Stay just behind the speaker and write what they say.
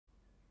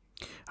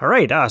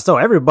Alright, so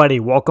everybody,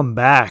 welcome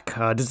back.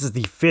 This is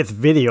the 5th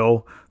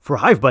video for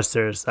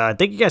HIVEBUSTERS.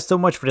 Thank you guys so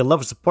much for the love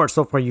and support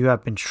so far you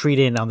have been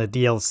treating on the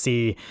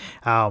DLC.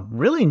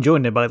 Really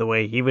enjoying it, by the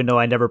way, even though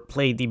I never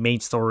played the main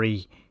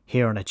story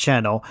here on the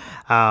channel.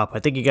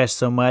 But thank you guys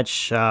so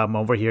much. I'm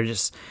over here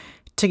just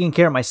taking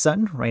care of my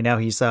son. Right now,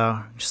 he's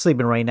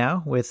sleeping right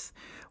now with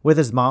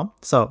his mom.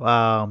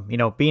 So, you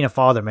know, being a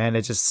father, man,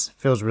 it just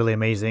feels really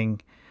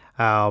amazing.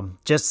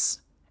 It's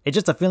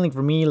just a feeling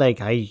for me, like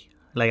I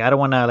don't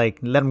want to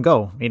let him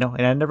go, you know,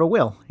 and I never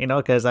will, you know,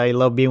 because I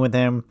love being with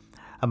him.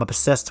 I'm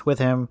obsessed with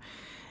him.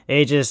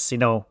 It just, you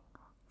know,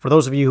 for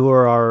those of you who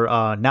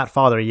are not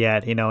father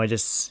yet, you know,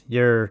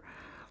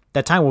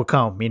 that time will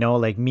come, you know,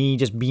 like me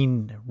just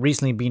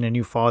recently being a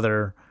new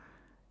father.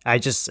 I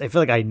feel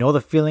like I know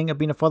the feeling of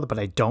being a father, but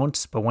I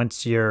don't. But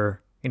once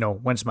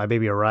once my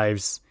baby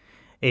arrives,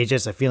 it's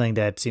just a feeling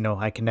that, you know,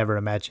 I can never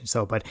imagine.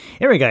 So, but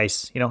anyway,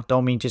 guys, you know,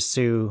 don't mean just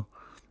to,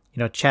 you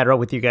know, chatter up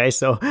with you guys.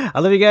 So I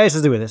love you guys.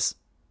 Let's do this.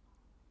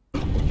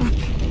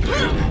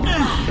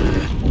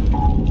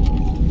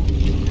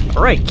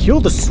 Alright, kill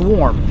the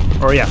swarm.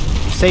 Or yeah,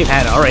 save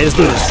Hannah. Alright, let's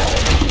do this.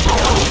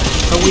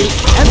 So we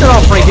ended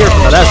off right here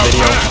from the last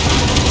video.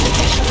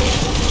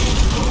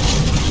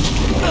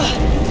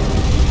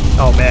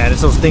 Oh man,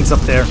 it's those things up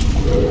there.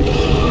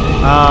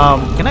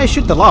 Can I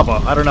shoot the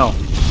lava? I don't know.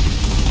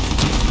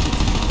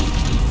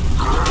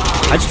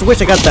 I just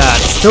wish I got that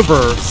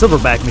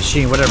silverback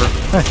machine, whatever.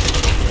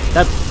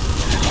 that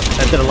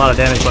did a lot of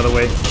damage, by the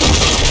way.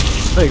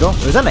 There you go.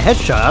 Was that a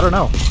headshot? I don't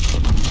know.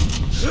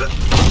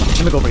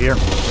 Let me go over here.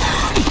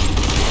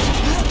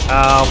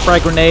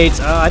 Frag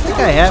grenades. I think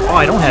I have. Oh,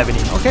 I don't have any.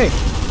 Okay.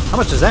 How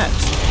much is that?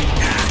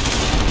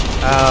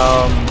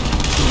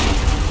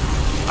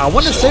 I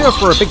want to save it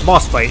for a big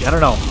boss fight. I don't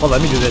know. Hold on,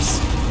 let me do this.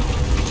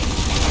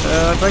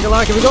 Dragon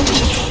Lock, here we go.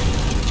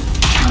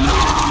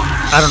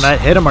 I don't know,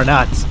 hit him or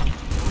not.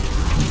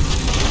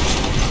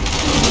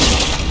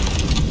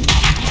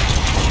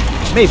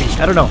 Maybe,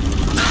 I don't know.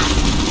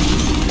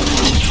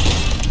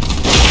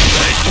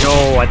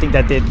 Yo, I think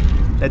that did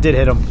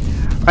hit him.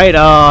 Alright,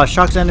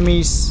 shocks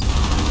enemies.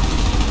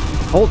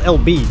 Hold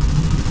LB.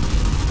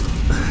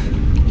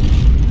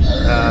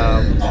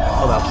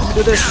 Hold up, let me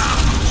do this.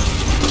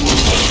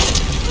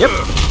 Yep.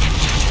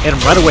 Hit him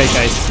right away,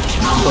 guys.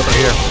 Go over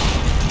here.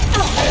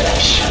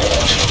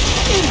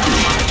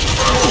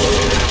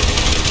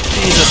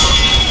 Jesus.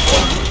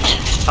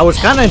 I was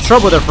kind of in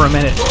trouble there for a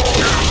minute.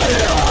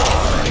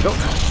 There you go.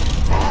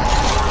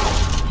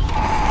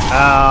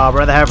 I'd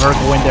rather have her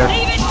go in there.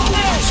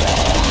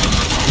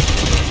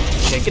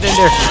 Okay, get in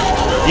there.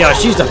 Yeah,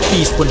 she's a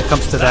beast when it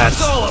comes to that.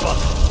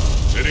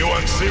 Did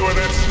anyone see where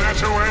that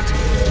snatcher went?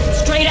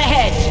 Straight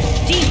ahead,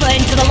 deeper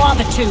into the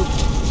lava tube.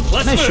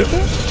 Can I shoot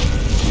that?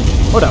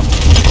 Hold up.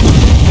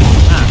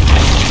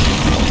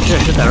 Should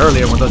have shot that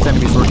earlier when those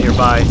enemies were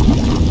nearby.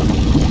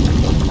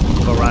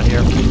 Go around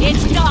here.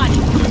 It's done.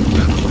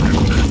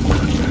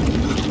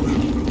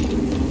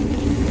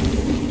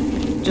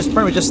 Just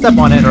pretty much just step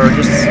on it or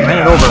just hand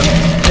it over.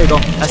 There you go.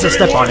 That's a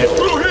step on it.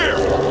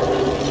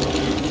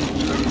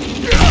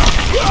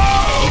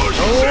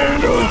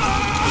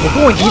 We're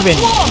going even.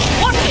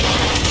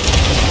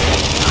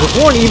 We're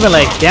going even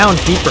like down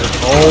deeper.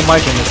 Oh my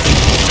goodness.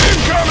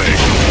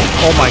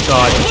 Oh my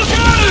god.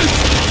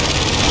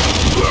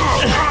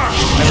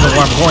 I don't know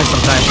where I'm going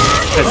sometimes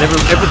because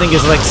everything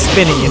is like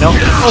spinning, you know.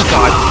 Oh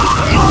god.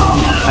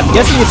 I'm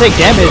guessing you take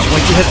damage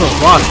when you hit those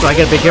rocks, so I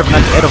gotta be careful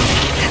not to hit them.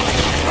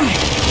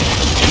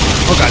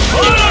 Oh god.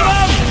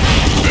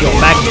 Yo,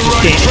 Max is just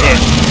getting hit.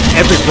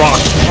 Every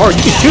rock. Oh, you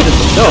can shoot it,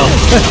 no.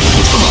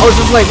 I was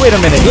just like, wait a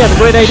minute, he has a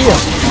great idea.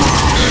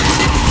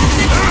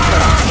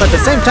 But at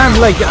the same time,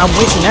 like, I'm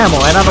wasting ammo,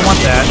 and I don't want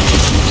that.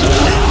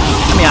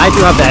 I mean, I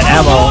do have that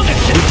ammo and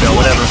refill,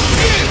 whatever.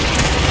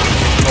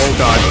 Oh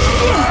god.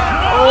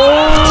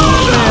 Oh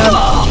man.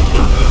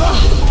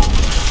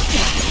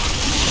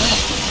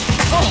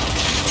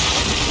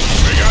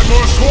 We got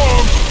more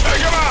swarm.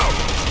 Take him out.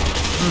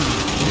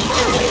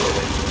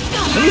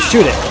 Let me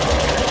shoot it.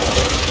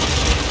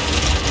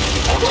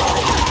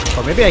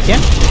 Or maybe I can.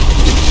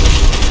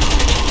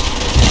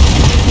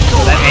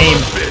 Oh, that aim.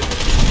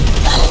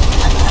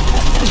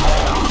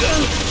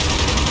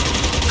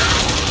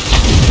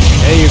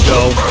 There you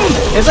go.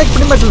 It's like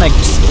pretty much an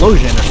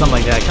explosion or something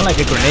like that. Kind of like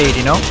a grenade,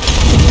 you know?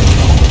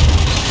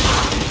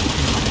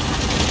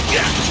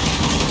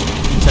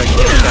 So I can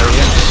get this guy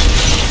here.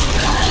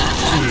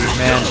 Jeez,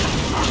 man.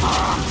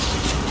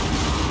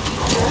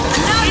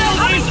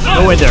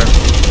 Go in there.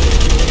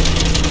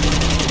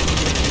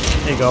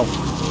 There you go.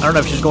 I don't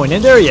know if she's going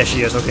in there. Yes,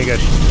 she is. Okay, good.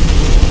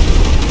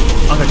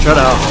 I'm gonna try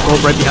to go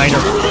right behind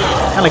her.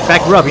 Kind of like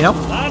back her up, you know?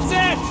 That's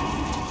it!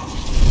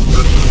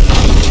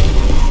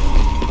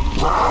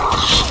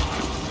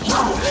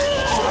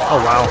 Oh,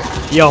 wow.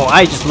 Yo,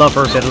 I just love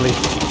her bitterly.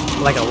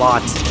 Like a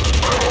lot.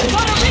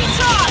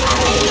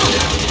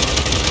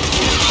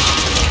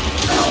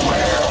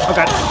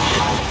 Okay.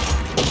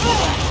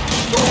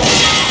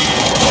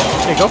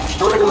 There you go.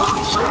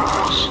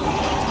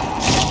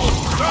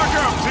 Back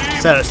up, team.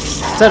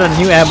 Set a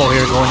new ammo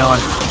here going on.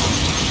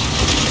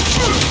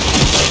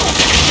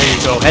 There you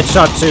go.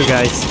 Headshot 2,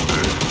 guys.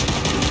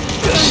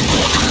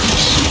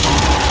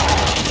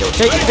 Yo,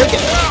 take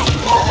it.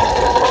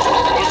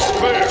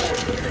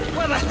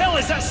 Where the hell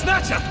is that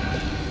snatcher?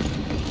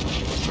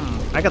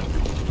 I got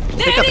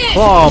the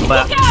claw,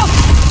 but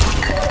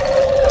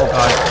oh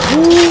god.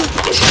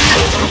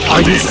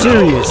 Are you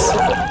serious?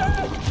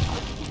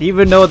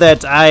 Even though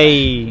that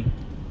I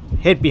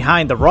hid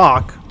behind the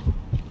rock,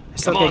 I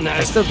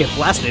still get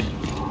blasted.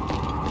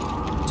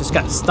 Just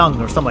got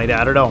stung or something like that.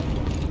 I don't know.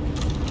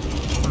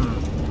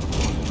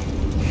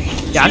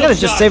 Yeah, I'm gonna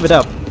just save it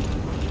up.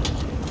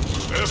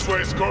 This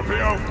way, Scorpio.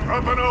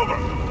 Up and over.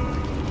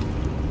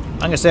 I'm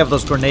gonna save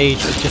those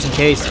grenades just in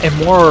case, and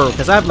more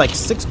because I have like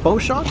 6 bow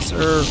shots.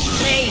 Or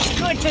Blaze,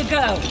 good to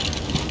go.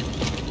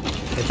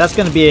 if that's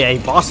gonna be a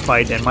boss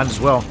fight, then might as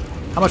well.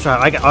 How much do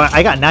I have?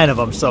 I got 9 of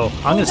them, so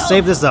I'm gonna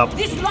save this up.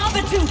 This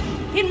lava tube,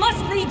 it must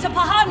lead to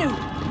Pahanu.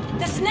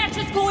 The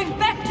Snatcher's going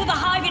back to the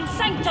Hive in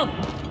Sanctum.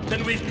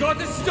 Then we've got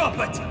to stop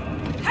it.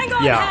 Hang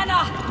on, Yeah.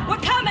 Hannah. We're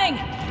coming.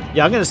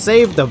 Yeah, I'm gonna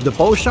save the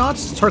bow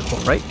shots, Turk bow,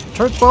 right?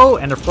 Turk bow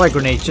and the frag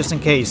grenades just in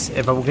case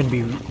if we're gonna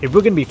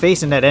be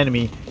facing that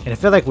enemy, and I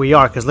feel like we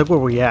are, cause look where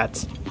we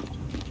at.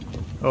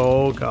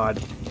 Oh god.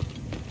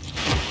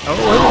 Oh,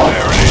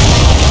 There it is.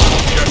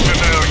 Get you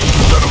now, you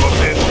son of a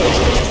bitch.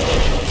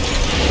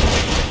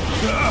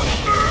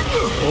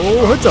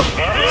 oh, what's up?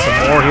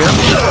 Some more here.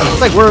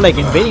 Looks like we're like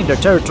invading their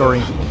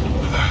territory.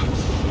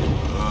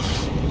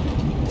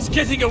 It's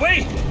getting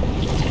away.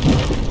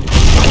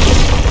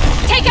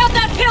 Take out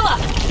that pillar.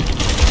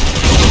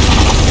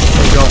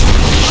 There we go.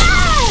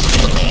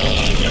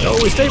 No,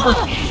 we save her.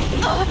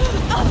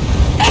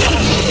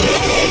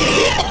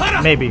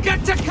 Maybe.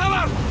 Get to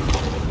cover.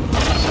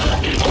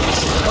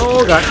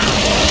 Oh god.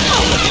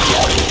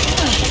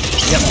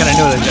 Yep, kinda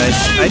knew that, guys.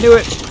 I knew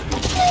it.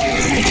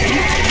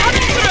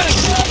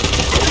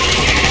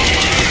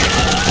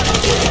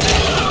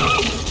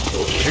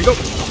 Here you go.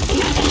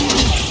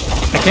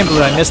 I can't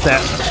believe I missed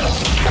that.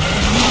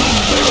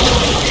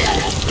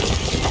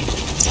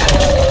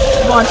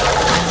 Come on.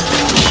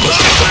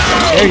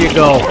 There you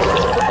go.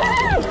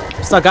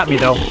 Still got me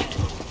though.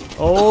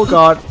 Oh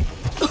god.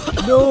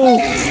 No.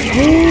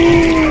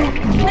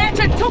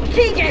 Snatcher took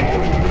Keegan.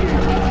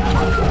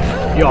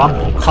 Yo,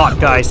 I'm caught,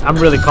 guys. I'm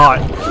really caught.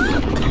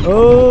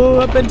 Oh,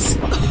 I've been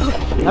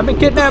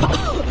kidnapped.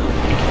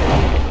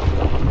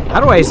 How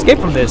do I escape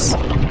from this? I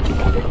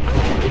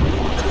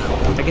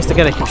guess I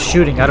gotta keep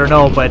shooting. I don't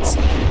know, but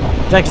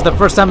that's the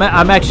first time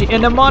I'm actually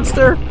in a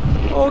monster.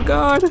 Oh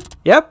god.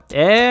 Yep.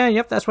 Yeah,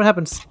 yep, that's what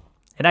happens.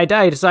 And I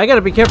died, so I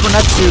gotta be careful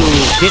not to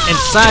get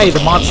inside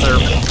the monster.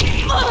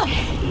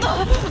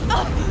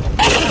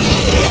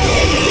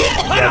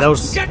 Yeah,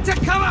 Get to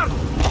cover.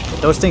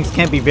 those things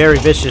can be very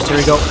vicious. Here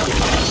we go.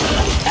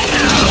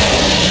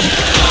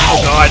 Oh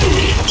god.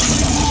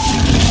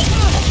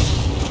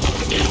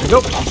 Here we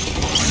go.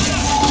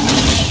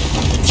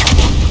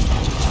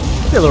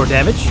 Did a little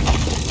damage.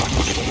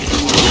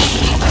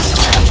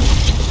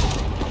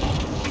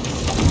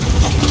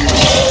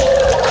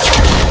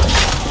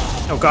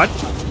 Oh god.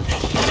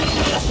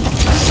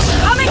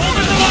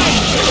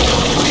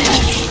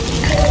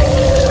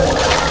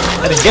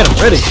 I didn't get him,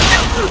 ready.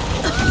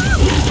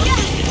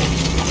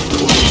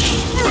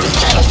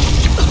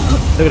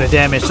 Look at the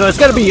damage. So it's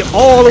gotta be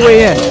all the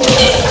way in.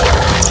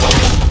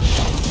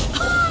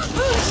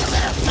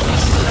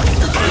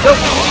 Go.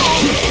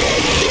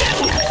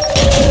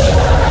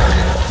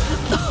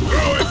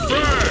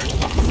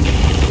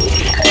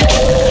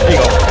 There you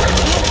go.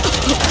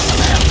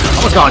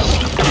 Almost gone.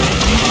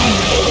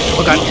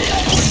 Okay.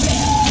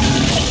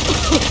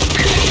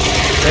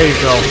 There you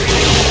go.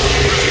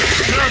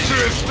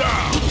 Snatcher is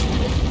down.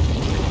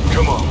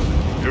 Come on,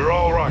 you're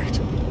all right.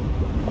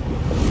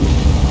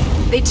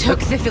 They took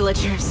the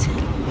villagers,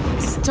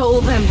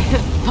 stole them,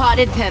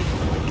 potted them,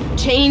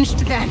 changed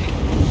them.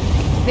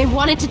 They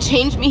wanted to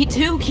change me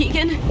too,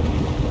 Keegan.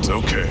 It's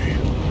okay.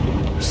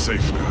 You're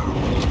safe now.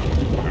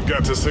 We've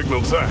got to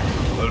signal Tech.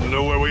 Let them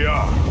know where we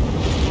are.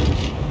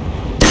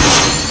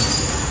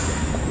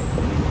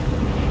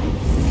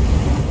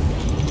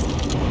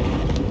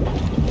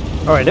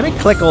 All right, let me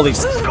click all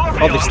these things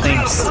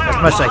as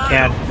much as I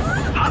can.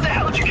 How the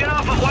hell did you get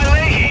off of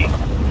Wailehi?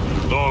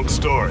 Long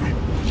story.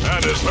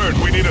 Anna's hurt.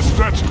 We need a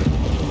stretcher.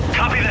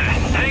 Copy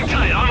that. Hang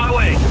tight. On my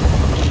way.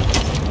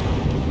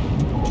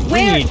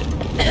 We need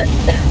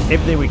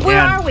everything we can.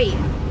 Where are we?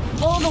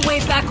 All the way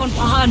back on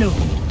Pahanu.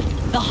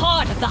 The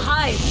heart of the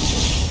Hive.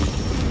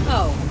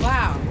 Oh,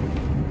 wow.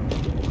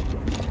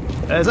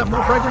 Is that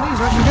more frag grenades?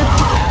 Right, you good?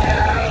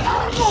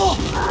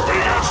 We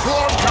got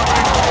swarm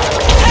coming.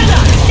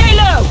 Hannah, stay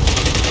low.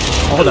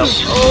 Hold up.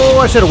 Oh,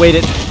 I should have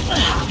waited.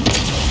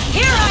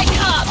 Here I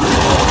come.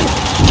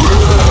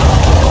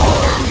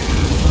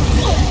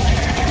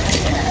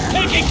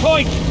 Taking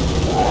point.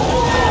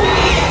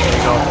 There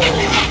you go.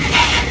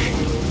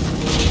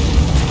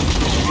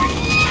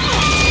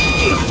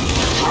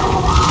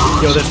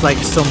 Yo, there's like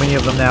so many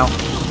of them now.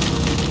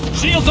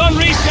 Shields on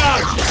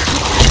recharge.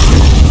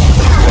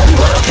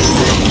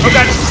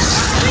 Okay.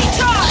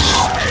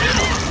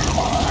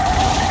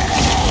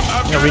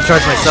 I'm gonna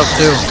recharge myself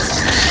too.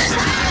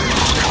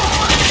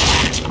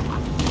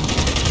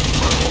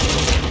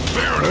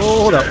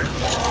 Oh, hold up.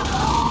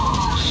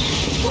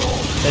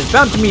 There's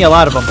bound to be a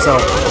lot of them, so.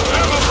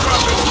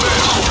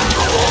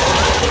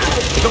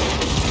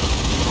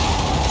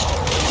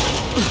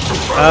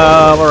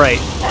 Alright.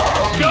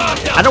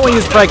 I don't want to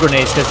use frag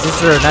grenades because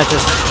these are not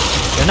just,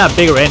 they're not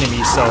bigger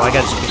enemies, so I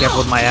gotta just be careful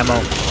with my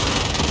ammo.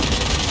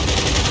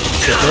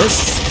 Get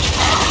this.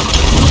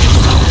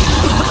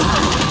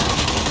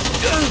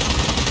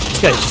 This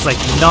guy's just like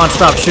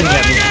non-stop shooting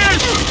at me.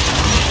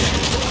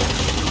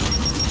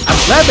 I'm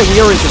glad that we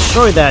already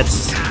destroyed that,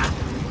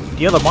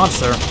 the other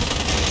monster.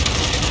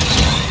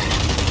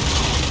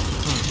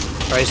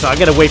 Alright, so I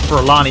gotta wait for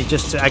Lonnie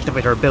just to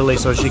activate her ability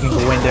so she can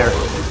go in there.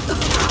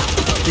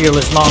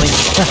 Fearless Lonnie.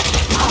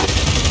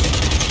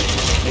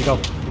 There you go.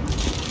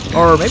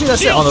 Or maybe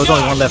that's it. Oh, there's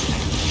only one left.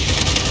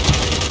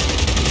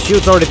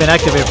 Shield's already been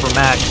activated for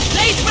Mac.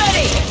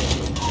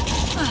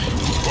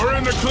 We're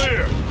in the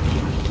clear.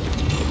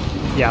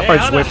 Yeah, I'll probably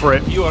just wait for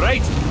it. You are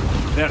right.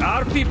 There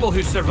are people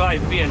who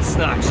survive being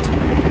snatched.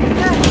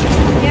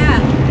 Yeah.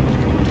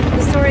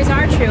 The stories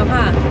are true,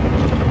 huh?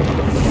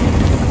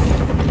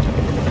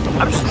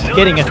 I'm just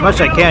getting as much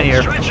as I can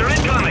here. Stretcher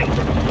incoming.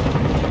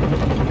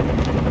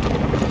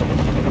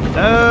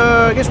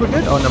 I guess we're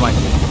good. Oh, never mind.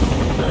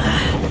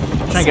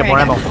 Trying to get more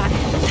ammo.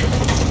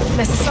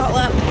 Mess us all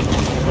up.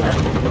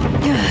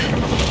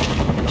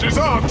 She's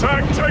on,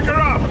 Tack. Take her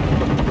up.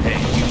 Hey,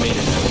 you made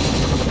it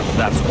out.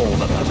 That's all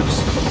that matters.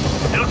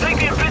 It'll take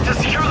me a bit to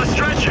secure the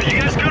stretcher.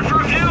 You guys good for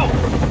review?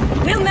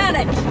 We'll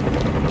manage.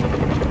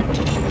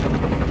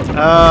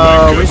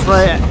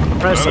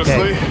 Press Honestly,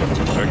 okay.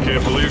 I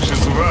can't believe she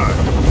survived.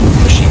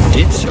 She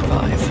did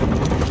survive.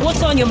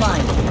 What's on your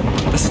mind?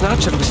 The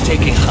Snatcher was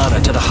taking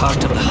Hannah to the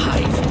heart of the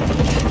hive.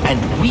 And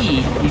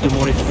we need a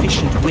more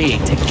efficient way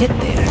to get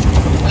there.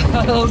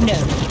 Oh no.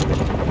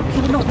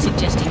 You're not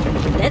suggesting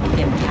we let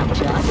them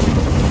capture us.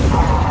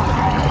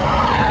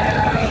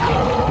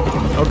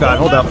 Oh god,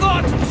 hold up.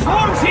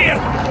 Swarms here!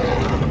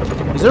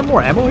 Is there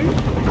more ammo here?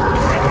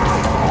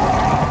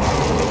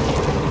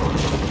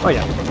 Oh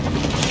yeah.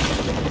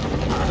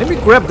 Let me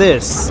grab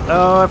this.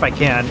 If I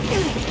can.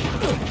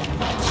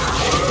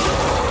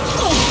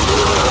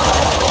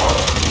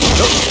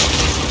 Nope.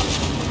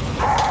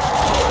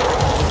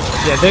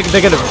 Yeah,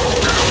 they're gonna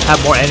have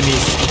more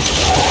enemies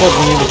before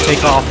we even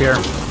take off here.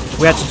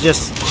 We have to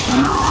just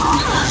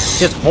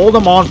hold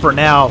them on for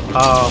now.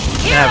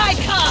 Here I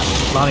come!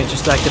 Lonnie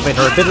just activate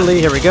her ability.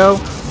 Here we go.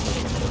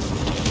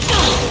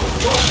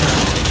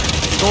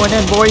 Going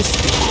in, boys.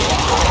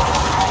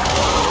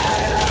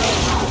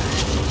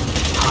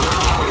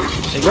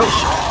 There you go.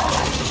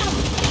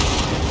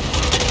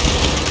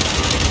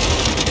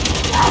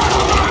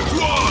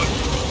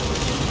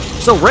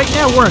 So right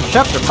now we're in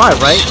chapter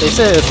 5, right? They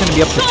said it's going to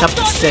be up to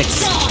chapter 6.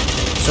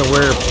 So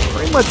we're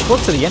pretty much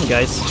close to the end,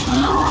 guys.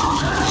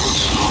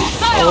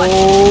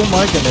 Oh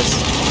my goodness.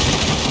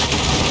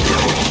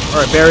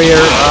 Alright, barrier.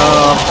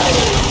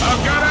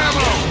 I've got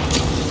ammo.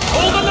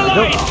 Hold on the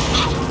line!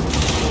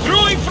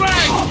 Throwing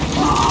frag!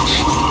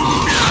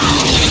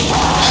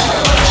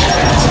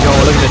 Yo,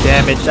 look at the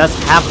damage. That's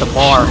half the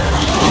bar.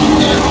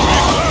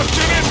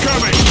 Bastion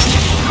incoming.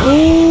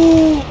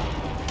 Ooh.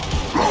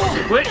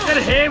 Quit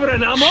the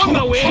hammering, I'm on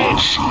my way!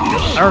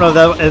 I don't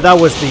know if that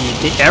was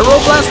the arrow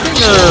blasting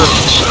or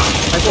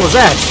like what was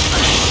that?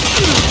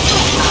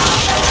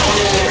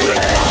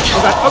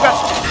 Oh god, oh god.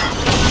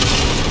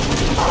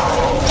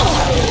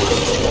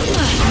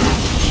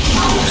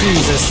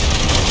 Jesus.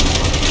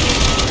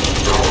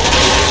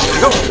 There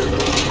you go.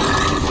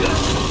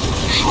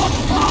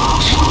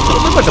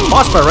 Pretty much a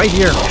boss fight right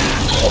here.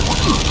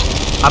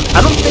 I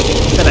don't think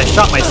that I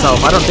shot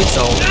myself. I don't think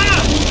so. I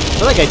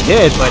feel like I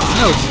did, but who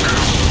knows?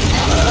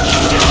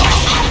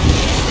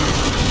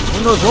 Who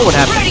knows what would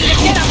happen? Ready to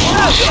get up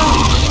close.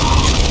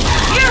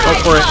 Here Go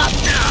for it.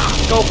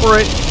 Go for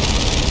it.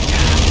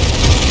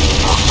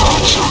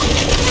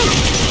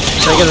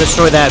 So I gotta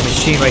destroy that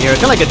machine right here.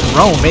 Kind of like a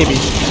drone, maybe.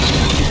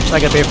 So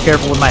I gotta be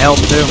careful with my health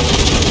too.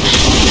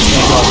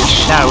 Okay, well,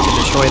 now we can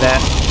destroy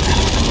that.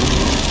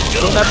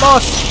 Kill that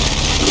boss.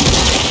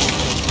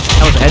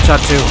 That was a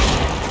headshot too.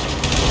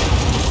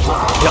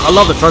 Yeah, I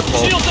love the truck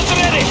roll. Shields at the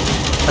ready!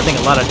 I think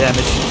a lot of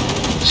damage.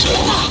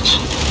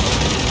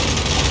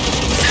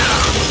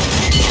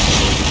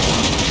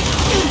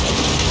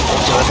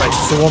 So there's like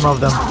a swarm of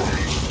them.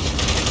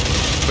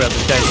 Grab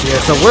these guys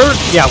here. So we're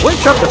in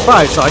chapter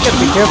 5, so I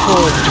gotta be careful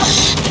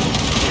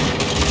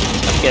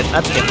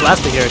not to get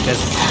blasted here,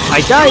 because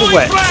I died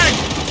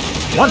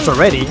once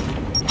already.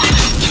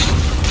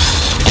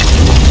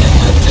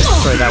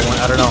 Destroy that one,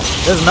 I don't know.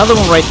 There's another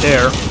one right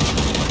there.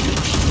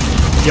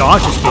 Yo,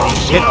 I'm just getting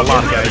hit a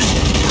lot, guys.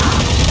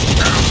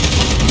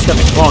 He's got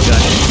the claw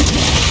gun.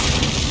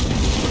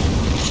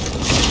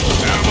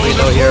 We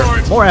go here.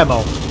 More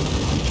ammo.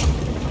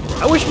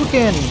 I wish we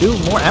can do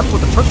more ammo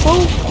with the truck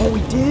bow. Oh, we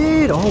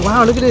did. Oh,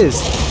 wow, look at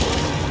this.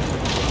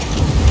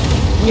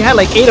 He had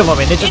like 8 of them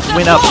and it just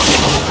went up.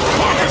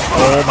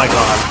 Oh my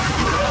god.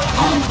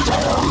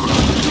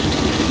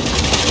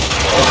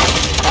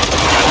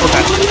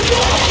 Okay.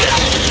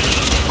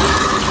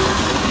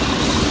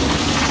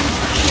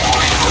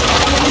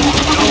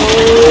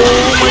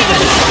 Oh my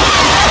goodness.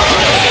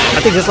 I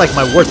think this is like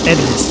my worst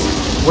enemies.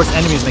 Worst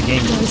enemies in the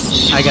game,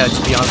 guys. I gotta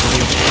be honest with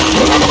you.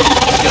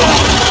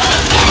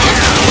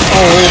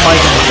 Oh my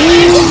god.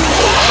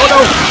 Oh no!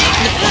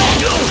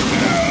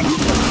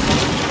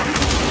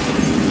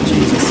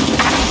 Jesus.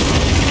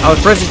 I was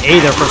pressing A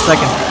there for a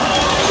second.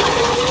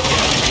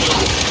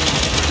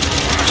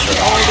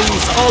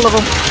 All of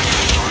them.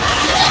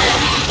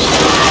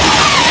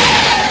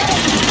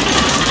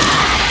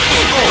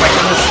 Oh my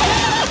goodness.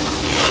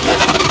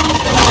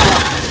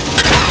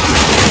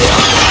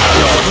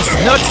 This is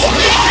nuts.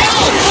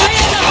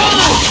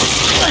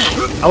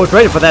 I was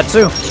ready for that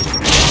too.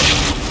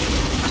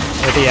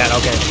 Where's he at?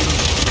 Okay.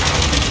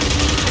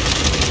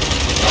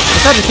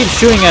 Just have to keep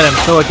shooting at him,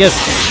 so I guess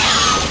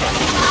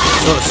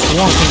so the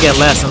swarm can get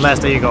less and less.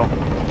 There you go.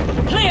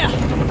 Clear.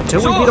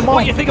 Until we beat them all.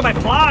 What do you think of my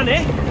plan,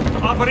 eh?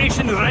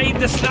 Operation Ride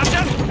the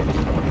Snatcher?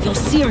 You're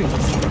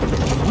serious?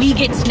 We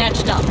get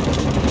snatched up.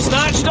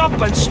 Snatched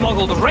up and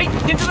smuggled right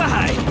into the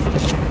hive.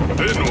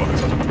 Then what?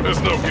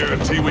 There's no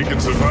guarantee we can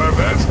survive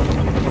that.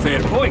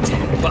 Fair point,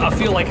 but I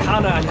feel like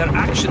Hannah and her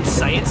action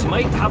science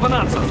might have an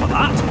answer for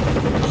that.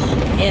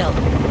 Hell,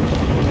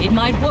 it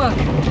might work.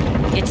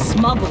 Get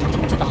smuggled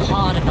into the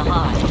heart of the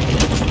hive.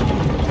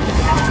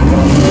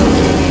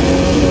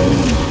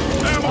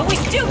 But we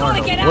still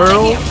gotta get out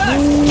of here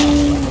first.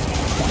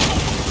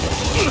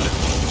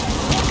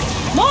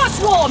 More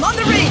swarm on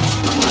the ridge!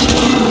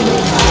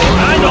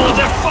 And all of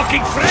their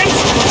fucking friends!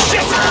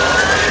 Shit!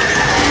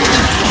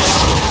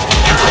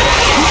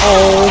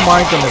 Oh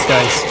my goodness,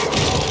 guys.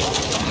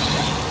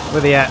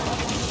 Where they at?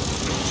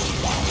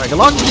 Alright, good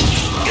luck. I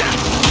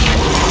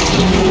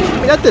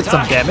mean, that did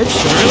some damage.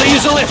 Really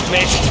use a lift,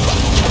 mate.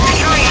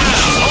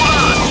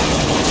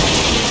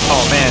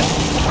 Oh man.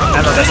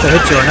 I don't know if that's to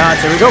hit you or not.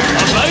 Here we go.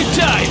 About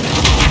time.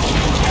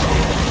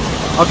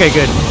 Okay,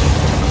 good.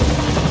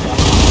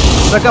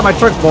 Check out my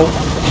trick bolt.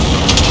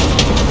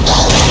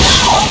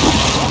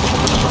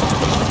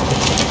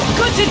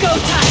 Good to go,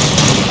 Ty.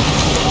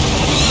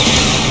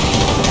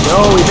 Yo,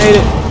 we made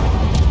it.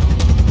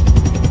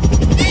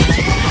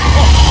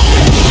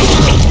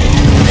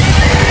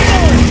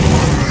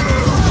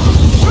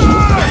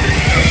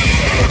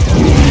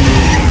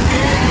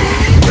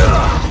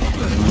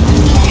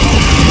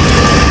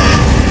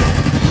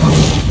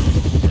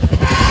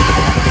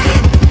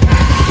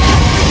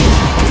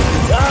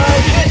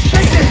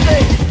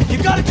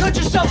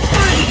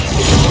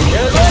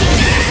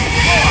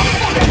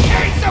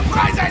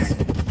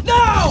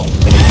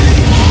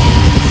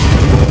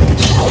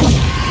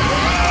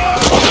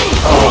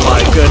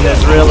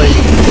 Goodness, really?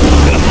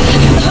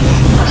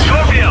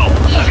 Scorpio,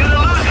 I'm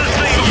gonna lose this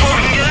thing before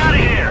we can get out of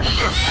here.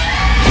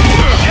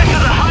 Get to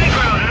the high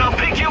ground and I'll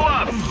pick you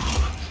up.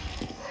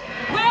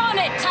 We're on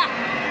it,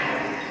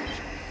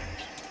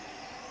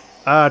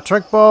 Ty.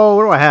 Trick bow,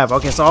 what do I have?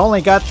 Okay, so I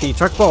only got the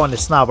trick bow and the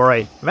snob,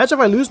 alright. Imagine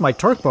if I lose my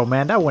turk bow,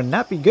 man, that would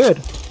not be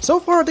good. So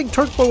far, I think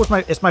turk bow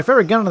is my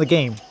favorite gun in the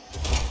game.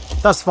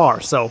 Thus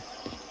far, so.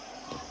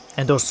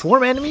 And those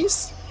swarm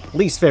enemies?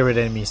 Least favorite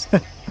enemies.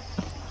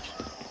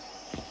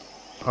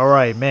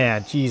 Alright,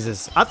 man,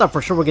 Jesus. I thought for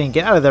sure we're gonna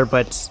get out of there,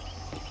 but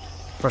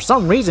for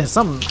some reason,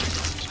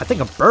 I think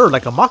a bird,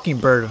 like a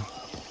mockingbird.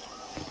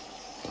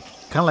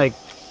 Kinda like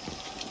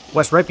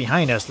what's right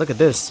behind us. Look at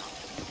this.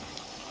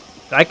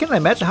 I can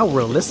imagine how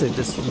realistic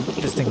this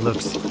thing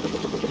looks.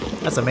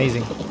 That's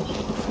amazing.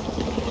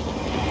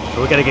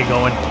 But we gotta get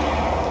going.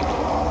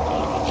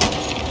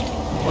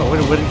 Oh, what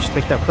did you just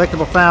pick up?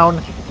 Collectible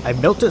found. I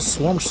melted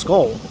swarm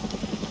skull.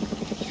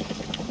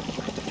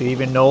 Do you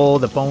even know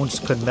the bones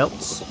could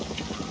melt?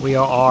 We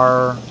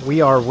are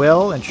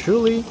well and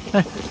truly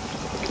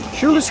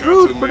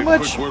screwed, pretty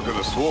much. Quick work of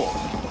the swarm.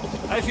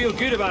 I feel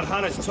good about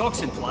Hannah's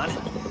toxin plan.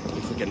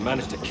 If we can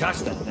manage to catch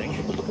that thing.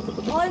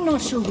 I'm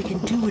not sure we can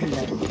do it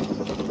alone.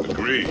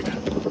 Agreed.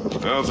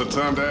 Now's the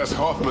time to ask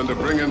Hoffman to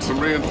bring in some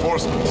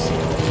reinforcements.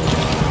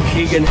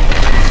 Keegan,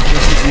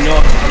 this is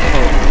not a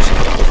pose.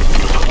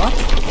 What?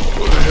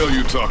 What the hell are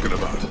you talking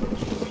about?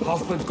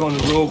 Hoffman's gone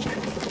rogue.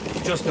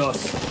 Just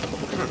us.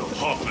 Colonel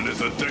Hoffman is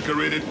a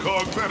decorated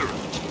COG veteran.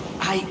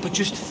 Aye, but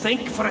just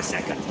think for a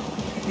second.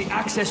 The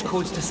access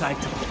codes to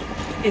Sanctum.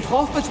 If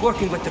Hoffman's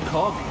working with the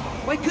COG,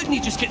 why couldn't he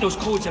just get those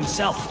codes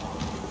himself?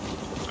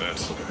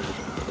 That's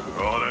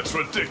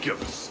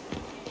ridiculous.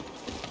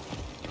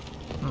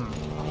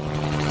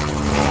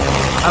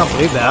 I don't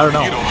believe that. I don't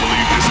know. You don't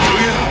believe this, do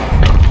you?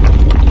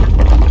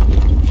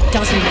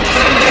 Doesn't make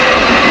sense.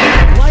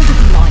 Why would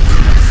you lie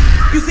to us?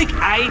 You think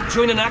I'd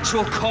join an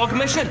actual COG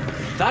mission?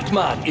 That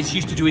man is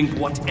used to doing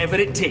whatever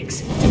it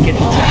takes to get the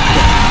job done.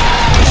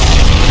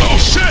 Oh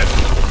shit!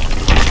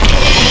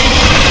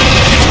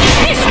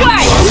 This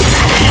way!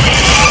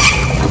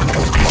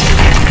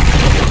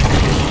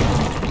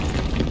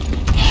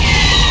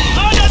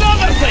 And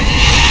another thing!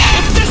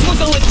 If this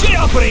was a legit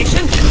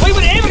operation, why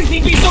would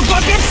everything be so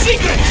goddamn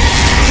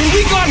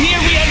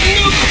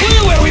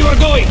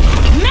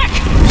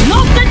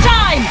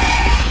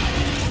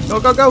Go,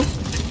 go, go!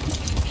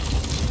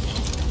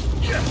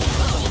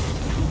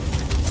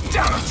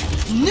 Damn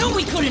it! Knew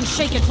we couldn't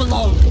shake it for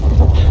long!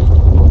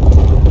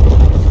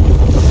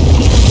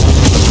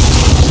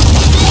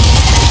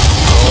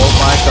 Oh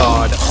my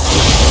god.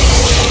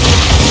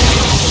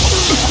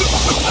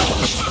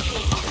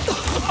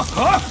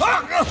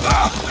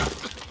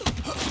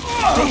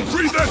 Don't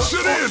breathe that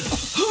shit in!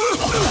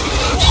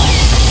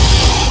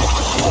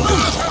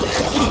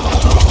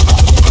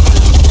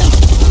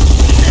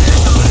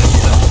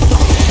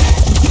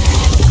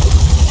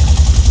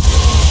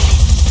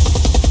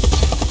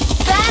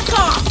 Back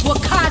off,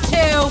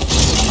 Wakatu!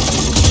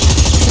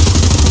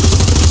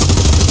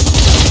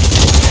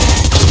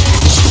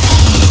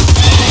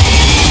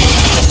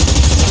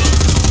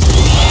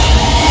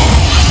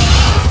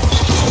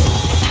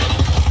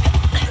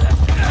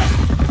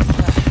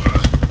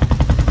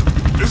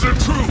 Is it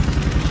true?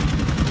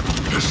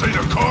 This ain't a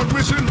cog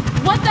mission?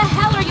 What the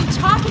hell are you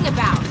talking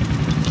about?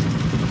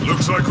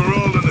 Looks like we're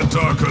all in the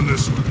dark on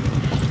this one.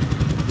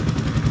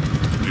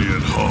 Me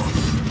and Hoff.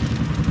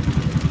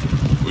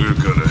 We're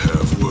gonna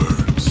have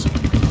words.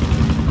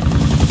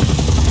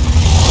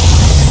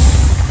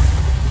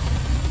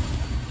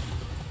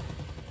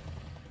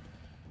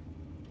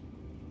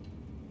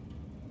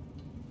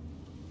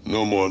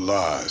 No more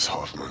lies,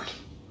 Hoffman.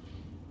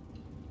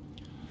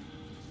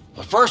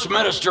 The First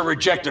Minister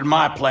rejected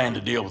my plan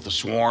to deal with the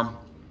swarm.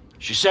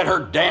 She said her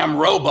damn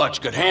robots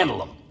could handle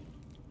them.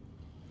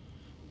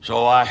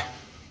 So I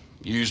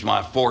used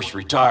my forced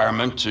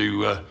retirement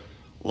to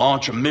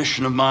launch a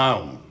mission of my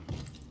own.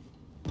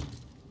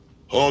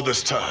 All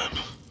this time,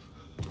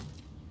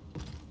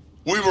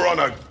 we were on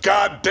a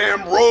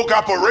goddamn rogue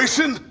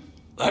operation?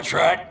 That's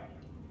right.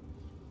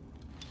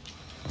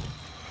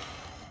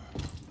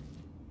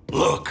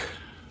 Look,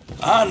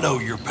 I know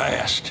your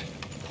past.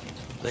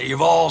 That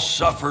you've all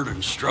suffered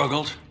and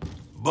struggled.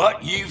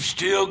 But you've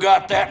still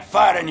got that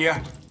fight in you.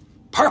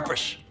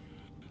 Purpose.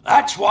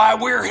 That's why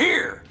we're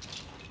here.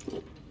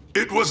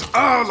 It was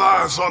our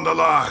lives on the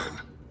line.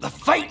 The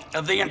fate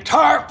of the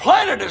entire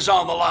planet is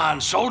on the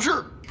line,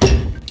 soldier.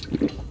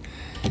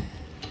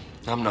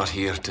 I'm not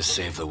here to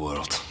save the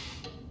world.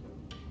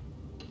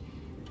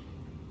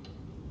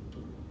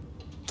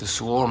 The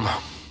swarm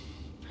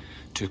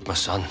took my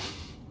son.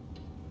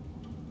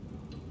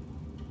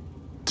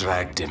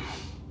 Dragged him,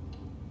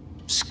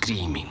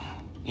 screaming,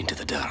 into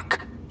the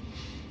dark.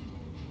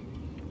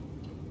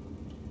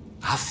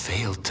 I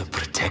failed to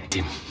protect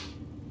him.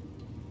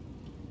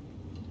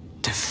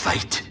 To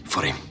fight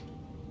for him.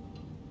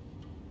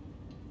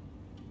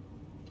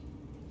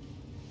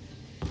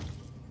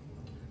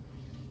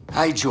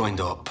 I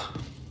joined up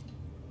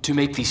to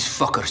make these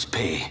fuckers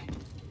pay.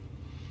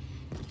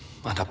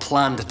 And I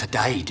planned to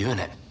die doing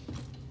it.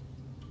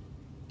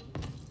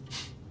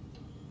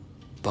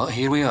 But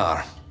here we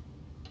are.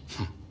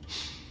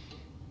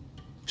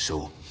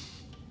 So,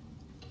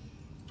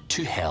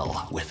 to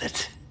hell with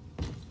it.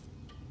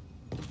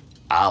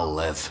 I'll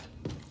live.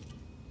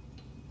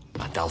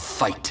 And I'll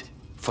fight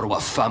for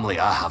what family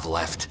I have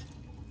left.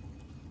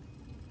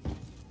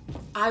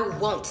 I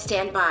won't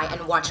stand by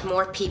and watch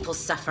more people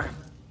suffer.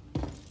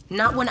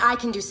 Not when I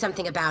can do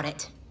something about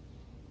it.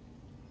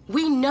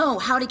 We know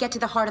how to get to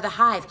the heart of the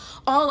hive.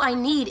 All I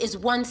need is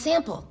one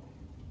sample.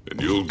 And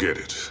you'll get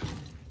it.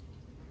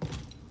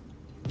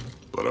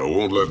 But I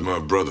won't let my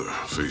brother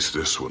face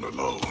this one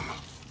alone.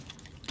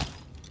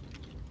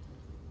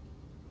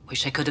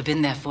 Wish I could have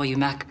been there for you,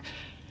 Mac.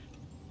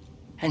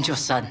 And your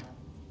son.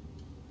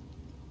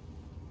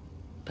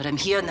 But I'm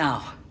here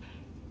now.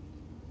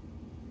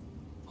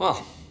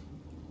 Well,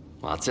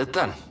 that's it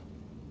then.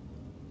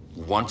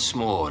 Once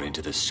more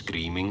into the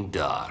screaming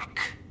dark.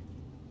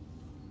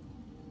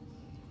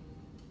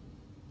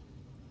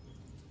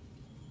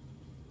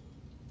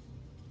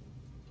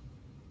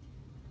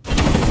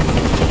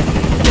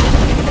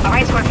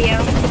 Alright,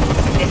 Scorpio.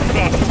 This is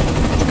it.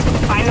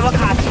 Find the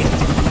Wakatu.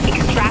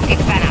 Extract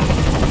its venom.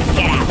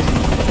 Get out.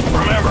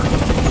 Remember,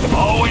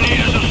 all we need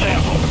is a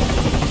sample.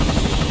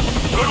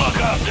 Good luck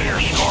out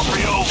there,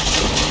 Scorpio.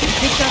 You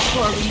picked us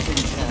for a reason,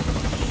 sir.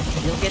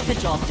 You'll get the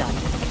job done.